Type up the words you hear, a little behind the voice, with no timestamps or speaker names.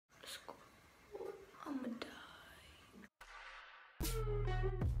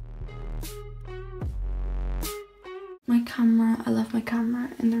My camera, I left my camera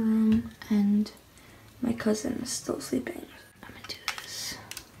in the room and my cousin is still sleeping. I'm gonna do this.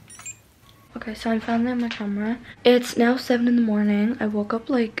 Okay, so I finally have my camera. It's now 7 in the morning. I woke up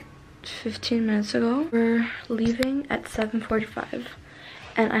like 15 minutes ago. We're leaving at 7:45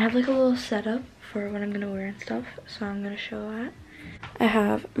 and I have like a little setup for what I'm gonna wear and stuff, so I'm gonna show that. I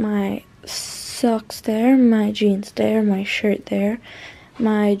have my socks there, my jeans there, my shirt there,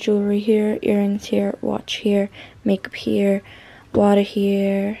 my jewelry here, earrings here, watch here, makeup here, water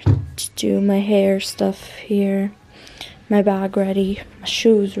here, to do my hair stuff here, my bag ready, my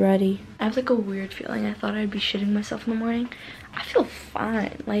shoes ready. I have like a weird feeling. I thought I'd be shitting myself in the morning. I feel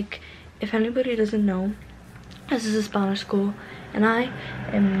fine. Like, if anybody doesn't know, this is a Spanish school and I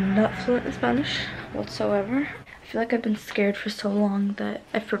am not fluent in Spanish whatsoever. I feel like I've been scared for so long that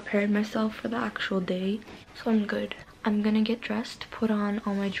I've prepared myself for the actual day, so I'm good. I'm gonna get dressed, put on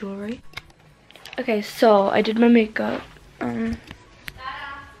all my jewelry. Okay, so I did my makeup.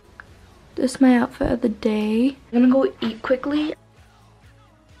 This is my outfit of the day. I'm gonna go eat quickly.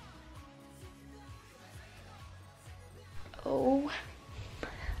 Oh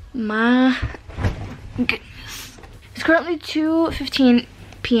my goodness. It's currently 2:15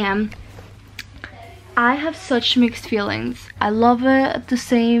 p.m. I have such mixed feelings. I love it, at the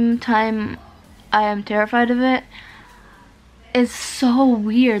same time I am terrified of it. It's so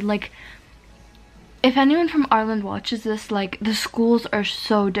weird. Like, if anyone from Ireland watches this, like, the schools are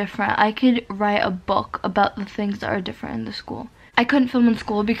so different. I could write a book about the things that are different in the school. I couldn't film in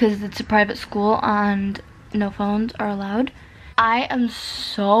school because it's a private school and no phones are allowed. I am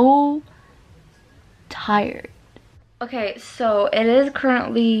so tired. Okay, so it is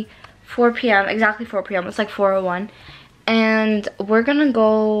currently 4 p.m. exactly 4 p.m. It's like 4:01 and we're gonna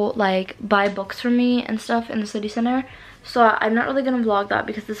go like buy books for me and stuff in the city center. So I'm not really gonna vlog that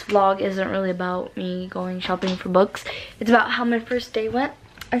because this vlog isn't really about me going shopping for books. It's about how my first day went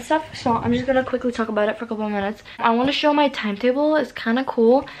and stuff. So I'm just gonna quickly talk about it for a couple of minutes. I want to show my timetable. It's kind of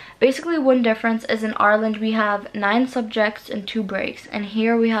cool. Basically, one difference is in Ireland we have 9 subjects and 2 breaks, and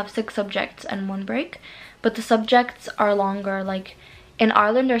here we have 6 subjects and 1 break. But the subjects are longer. Like, in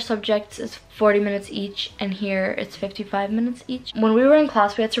Ireland, our subjects is 40 minutes each, and here it's 55 minutes each. When we were in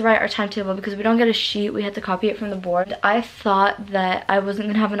class, we had to write our timetable because we don't get a sheet. We had to copy it from the board. I thought that I wasn't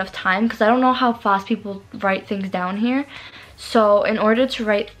gonna have enough time because I don't know how fast people write things down here. So in order to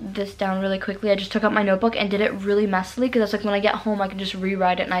write this down really quickly, I just took out my notebook and did it really messily because I was like, when I get home, I can just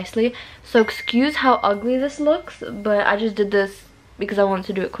rewrite it nicely. So excuse how ugly this looks, but I just did this because I wanted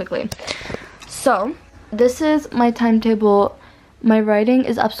to do it quickly. So this is my timetable. My writing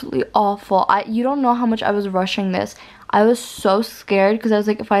is absolutely awful. You don't know how much I was rushing this. I was so scared because I was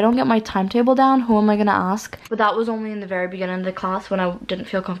like, if I don't get my timetable down, who am I gonna ask? But that was only in the very beginning of the class when I didn't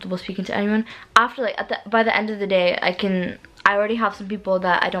feel comfortable speaking to anyone. After, like, by the end of the day, I already have some people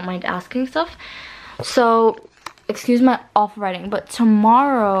that I don't mind asking stuff. So excuse my awful writing, but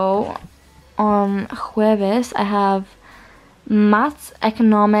tomorrow on jueves I have maths,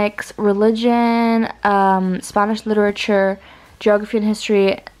 economics, religion, Spanish literature, geography and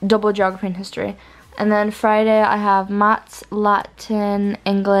history, double geography and history. And then Friday I have maths, Latin,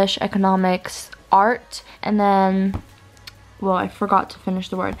 English, economics, art, and then, well, I forgot to finish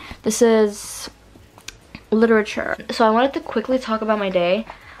the word. This is literature. So I wanted to quickly talk about my day.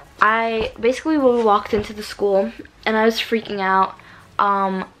 I basically walked into the school and I was freaking out.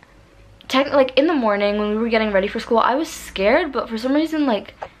 Like in the morning when we were getting ready for school, I was scared, but for some reason,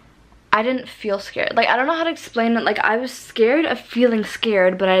 like, I didn't feel scared. Like, I don't know how to explain it. Like, I was scared of feeling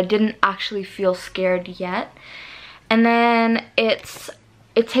scared, but I didn't actually feel scared yet. And then it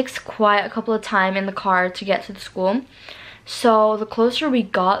takes quite a couple of time in the car to get to the school. So the closer we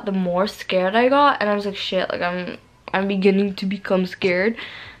got, the more scared I got, and I was like, shit, like I'm beginning to become scared.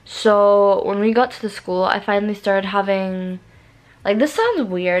 So when we got to the school, I finally started having, like, this sounds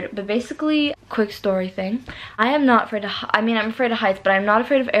weird, but basically, quick story thing. I am not afraid of, I'm afraid of heights, but I'm not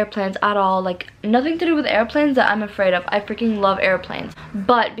afraid of airplanes at all. Like, nothing to do with airplanes that I'm afraid of. I freaking love airplanes.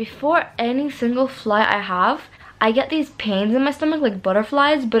 But before any single flight I have, I get these pains in my stomach like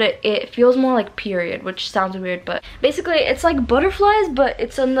butterflies, but it feels more like period, which sounds weird, but basically it's like butterflies, but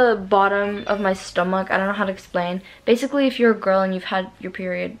it's on the bottom of my stomach. I don't know how to explain. Basically, if you're a girl and you've had your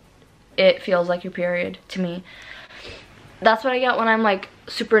period, it feels like your period to me. That's what I get when I'm like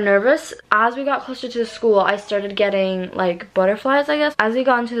super nervous. As we got closer to the school, I started getting like butterflies, I guess. As we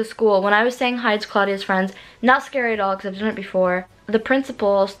got into the school, when I was saying hi to Claudia's friends, not scary at all because I've done it before, the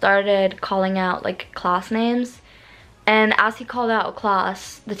principal started calling out like class names. And as he called out class,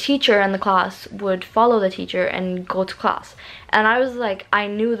 the teacher and the class would follow the teacher and go to class. And I was like, I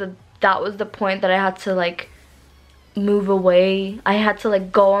knew that that was the point that I had to like move away. I had to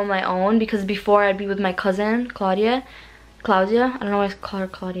like go on my own, because before I'd be with my cousin Claudia, I don't know why I call her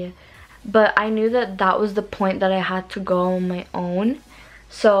Claudia, but I knew that that was the point that I had to go on my own.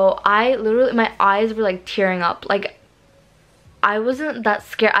 So I literally, my eyes were like tearing up. Like, I wasn't that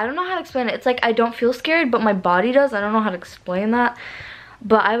scared. I don't know how to explain it. It's like I don't feel scared, but my body does. I don't know how to explain that,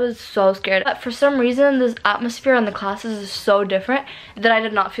 but I was so scared. But for some reason, this atmosphere in the classes is so different that I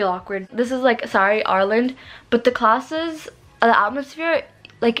did not feel awkward. This is like, sorry, Ireland, but the classes, the atmosphere,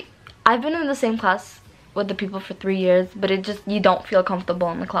 like, I've been in the same class with the people for 3 years, but it just, you don't feel comfortable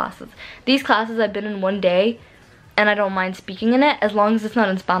in the classes. These classes I've been in one day, and I don't mind speaking in it, as long as it's not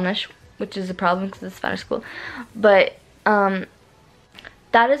in Spanish, which is a problem because it's Spanish school. But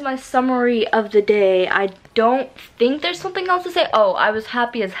that is my summary of the day. I don't think there's something else to say. Oh, I was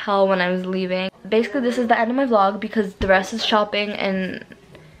happy as hell when I was leaving. Basically, this is the end of my vlog because the rest is shopping and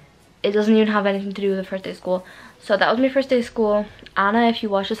it doesn't even have anything to do with the first day of school. So that was my first day of school. Anna, if you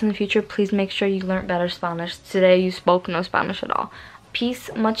watch this in the future, please make sure you learned better Spanish. Today you spoke no Spanish at all. Peace,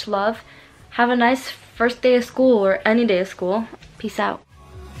 much love. Have a nice first day of school or any day of school. Peace out.